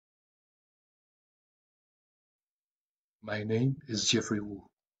My name is Jeffrey Wu.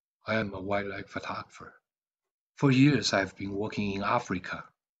 I am a wildlife photographer. For years, I've been working in Africa,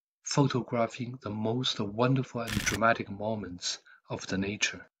 photographing the most wonderful and dramatic moments of the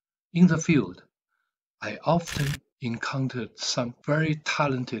nature. In the field, I often encountered some very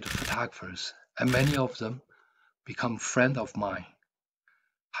talented photographers, and many of them become friends of mine.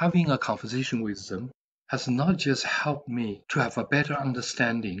 Having a conversation with them has not just helped me to have a better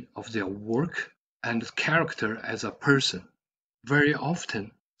understanding of their work and character as a person. Very often,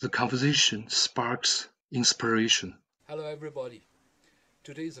 the conversation sparks inspiration. Hello everybody.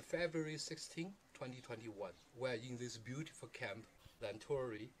 Today is February 16, 2021. We're in this beautiful camp,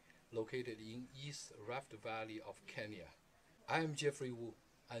 Lantori, located in East Rift Valley of Kenya. I am Jeffrey Wu,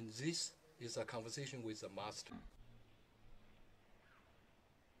 and this is a conversation with the master.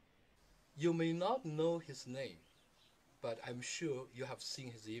 You may not know his name, but I'm sure you have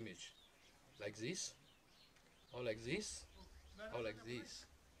seen his image. Like this, or like this, or like this.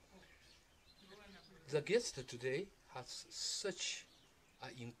 The guest today has such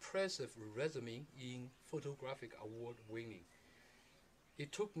an impressive resume in Photographic award winning.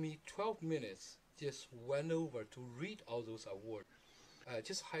 It took me 12 minutes just went over to read all those awards.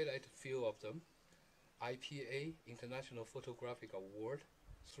 Just highlight a few of them. IPA International Photographic Award,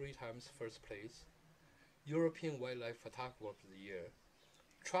 3 times first place. European Wildlife Photographer of the Year.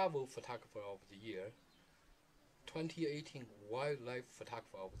 Travel Photographer of the Year. 2018 Wildlife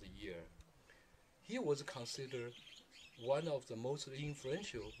Photographer of the Year. He was considered one of the most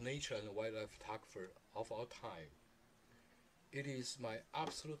influential nature and wildlife photographers of our time. It is my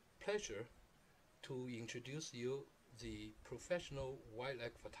absolute pleasure to introduce you the professional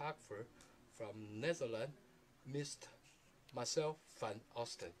wildlife photographer from Netherlands, Mr. Marsel van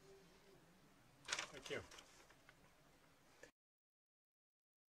Oosten. Thank you.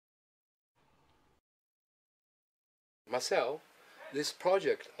 Marcel, this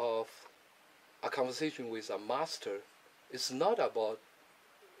project of a conversation with a master is not about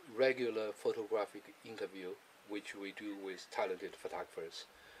regular photographic interview, which we do with talented photographers.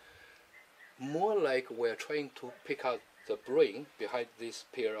 More like we're trying to pick out the brain behind this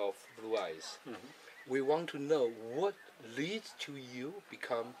pair of blue eyes. We want to know what leads to you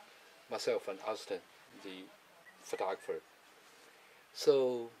become Marsel van Oosten, the photographer.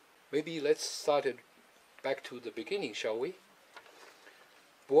 So maybe let's start it back to the beginning, shall we?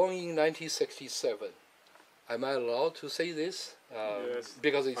 Born in 1967. Am I allowed to say this? Yes.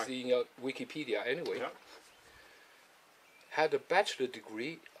 Because it's in Wikipedia anyway. Yeah. Had a bachelor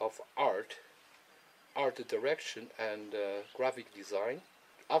degree of art direction and graphic design.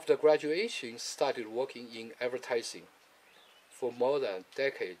 After graduation, started working in advertising for more than a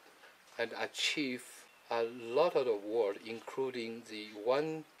decade and achieved a lot of awards, including the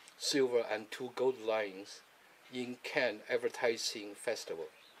 1 silver and 2 gold lions in Cannes Advertising Festival.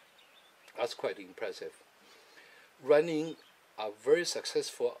 That's quite impressive. Running a very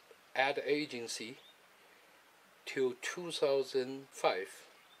successful ad agency till 2005,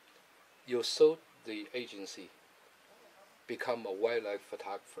 you sold the agency, become a wildlife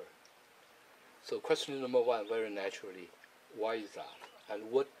photographer. So question number one, very naturally, why is that?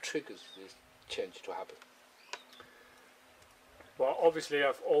 And what triggers this change to happen? Well, obviously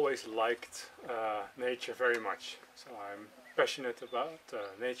I've always liked nature very much. So I'm passionate about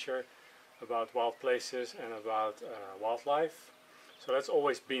nature, about wild places and about wildlife. So that's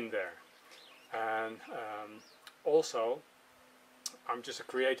always been there. And also, I'm just a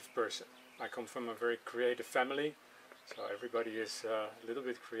creative person. I come from a very creative family. So everybody is a little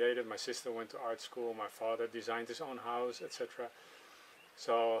bit creative. My sister went to art school, my father designed his own house, etc.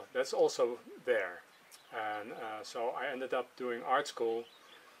 So that's also there. And so I ended up doing art school.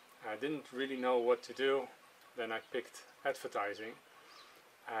 I didn't really know what to do. Then I picked advertising.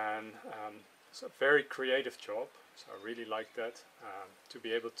 And it's a very creative job. So I really like that, to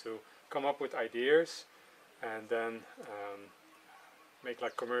be able to come up with ideas and then make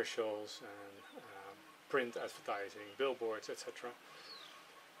like commercials and print advertising, billboards, etc.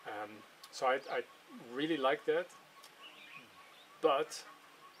 So I really like that. But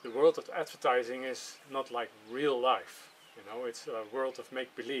the world of advertising is not like real life. You know, it's a world of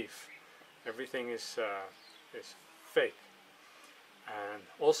make-believe. Everything is fake. And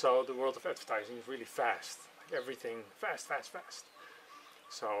also the world of advertising is really fast. Like everything fast, fast, fast.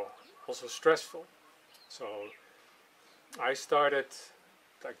 So also stressful. So I started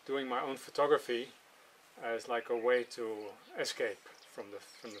like doing my own photography as like a way to escape from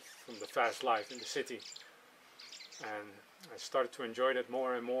the fast life in the city. And I started to enjoy that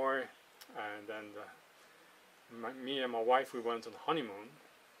more and more. And then me and my wife, we went on honeymoon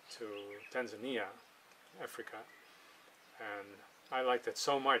to Tanzania, Africa. and I liked it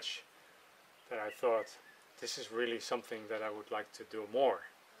so much that I thought this is really something that I would like to do more.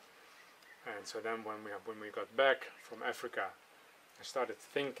 And so then when we got back from Africa, I started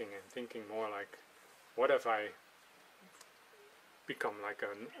thinking more like, what if I become like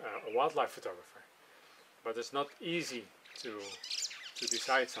a wildlife photographer? But it's not easy to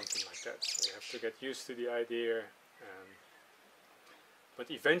decide something like that. So you have to get used to the idea. But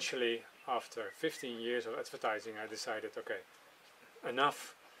eventually, after 15 years of advertising, I decided, okay,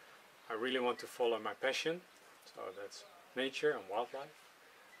 enough. I really want to follow my passion. So that's nature and wildlife.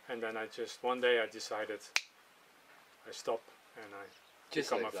 And then one day I decided I stop and I Just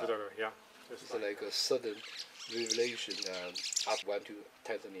become like a that. photographer. Yeah, It's like a sudden revelation after went to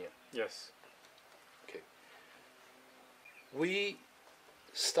Tanzania. yes. Okay. We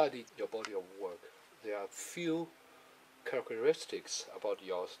studied your body of work. There are few characteristics about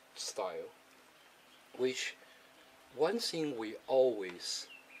your style, which one thing we always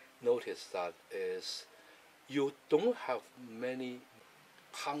notice that is you don't have many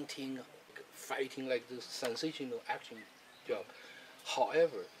hunting, fighting like this sensational action job.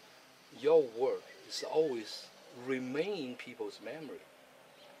 However, your work is always remain in people's memory.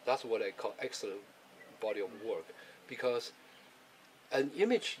 That's what I call excellent body of work, because an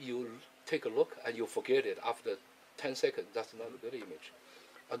image you take a look and you forget it after 10 seconds, that's not a good image.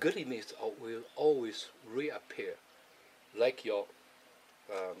 A good image will always reappear, like your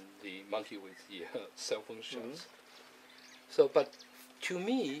the monkey with the cell phone shots. So, but to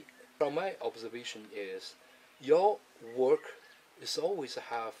me, from my observation is, your work is always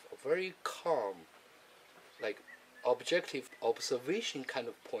have a very calm, like objective observation kind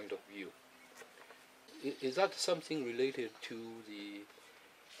of point of view. Is that something related to the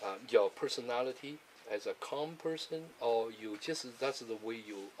your personality as a calm person, or you just that's the way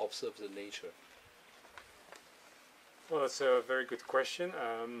you observe the nature? Well, that's a very good question.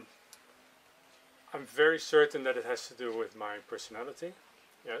 I'm very certain that it has to do with my personality,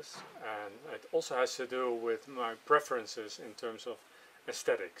 yes, and it also has to do with my preferences in terms of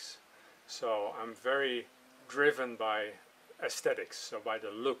aesthetics. So I'm very driven by aesthetics, so by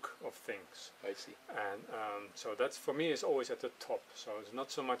the look of things. I see. And so that's, for me, is always at the top. So it's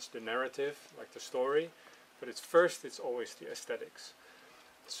not so much the narrative, like the story, but it's always the aesthetics.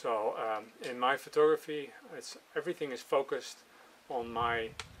 So in my photography, everything is focused on my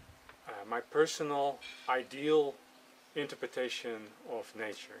personal ideal interpretation of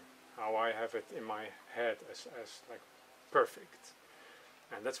nature, how I have it in my head as like perfect,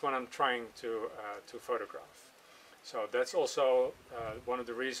 and that's what I'm trying to photograph. So that's also one of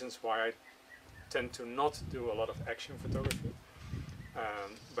the reasons why I tend to not do a lot of action photography,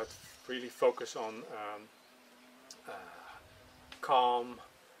 but really focus on calm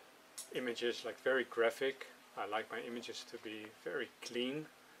images, like very graphic. I like my images to be very clean,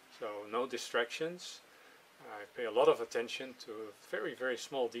 so no distractions. I pay a lot of attention to very, very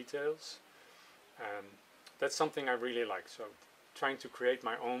small details, and that's something I really like. So trying to create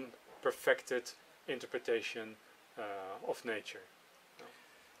my own perfected interpretation of nature.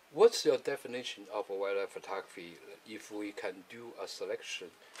 What's your definition of a wildlife photography? If we can do a selection,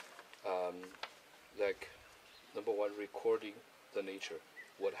 like number one, recording the nature,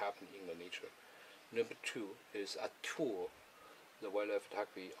 what happened in the nature. Number two is a tool. The wildlife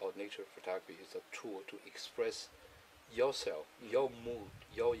photography or nature photography is a tool to express yourself, your mood,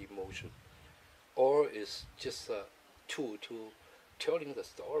 your emotion, or is just a tool to telling the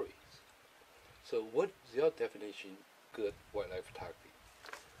stories. So what's your definition good wildlife photography?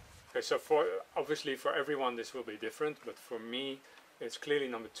 Okay, so obviously for everyone this will be different, but for me it's clearly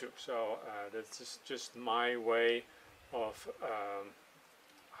number two. So that's just my way of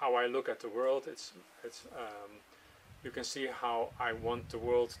how I look at the world. You can see how I want the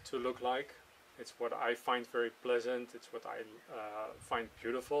world to look like. It's what I find very pleasant. It's what I find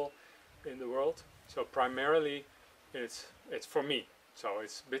beautiful in the world. So primarily, it's for me. So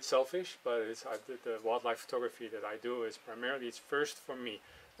it's a bit selfish, but the wildlife photography that I do is primarily, it's first for me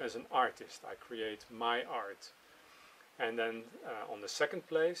as an artist. I create my art, and then on the second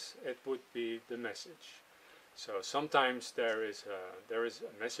place it would be the message. So sometimes there is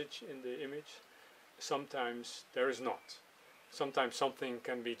a message in the image. Sometimes there is not. Sometimes something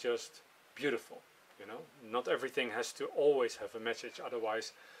can be just beautiful, you know. Not everything has to always have a message,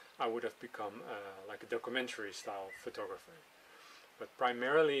 otherwise I would have become like a documentary style photographer. But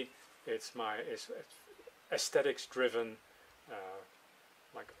primarily it's aesthetics driven,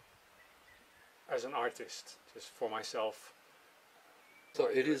 like as an artist, just for myself. So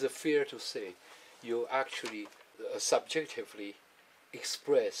it is fair to say you actually subjectively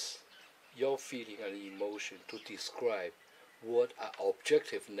express your feeling and emotion to describe what an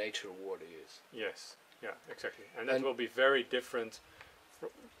objective nature world is. Yes, yeah, exactly. And that will be very different from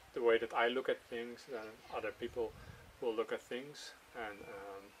the way that I look at things than other people will look at things.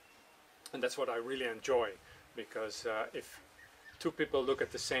 And that's what I really enjoy, because if two people look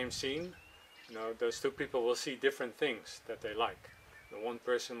at the same scene, you know, those two people will see different things that they like. The one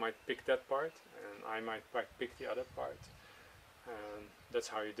person might pick that part, and I might pick the other part. And that's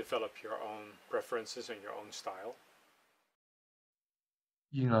how you develop your own preferences and your own style.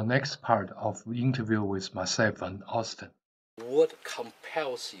 In the next part of the interview with Marsel van Oosten, What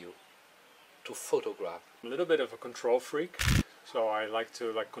compels you to photograph? I'm a little bit of a control freak, so I like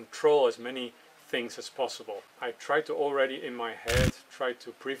to control as many things as possible. I try to already in my head try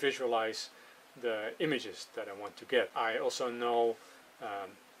to pre-visualize the images that I want to get. I also know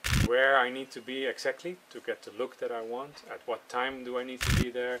where I need to be exactly to get the look that I want, at what time do I need to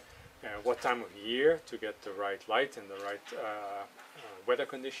be there, what time of year to get the right light and the right weather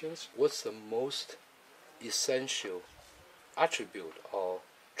conditions. What's the most essential attribute or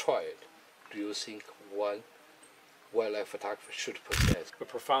trait do you think one wildlife photographer should possess? A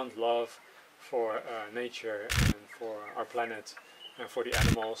profound love for nature and for our planet and for the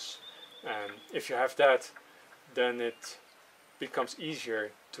animals. And if you have that, then it becomes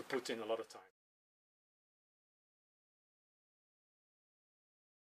easier to put in a lot of time.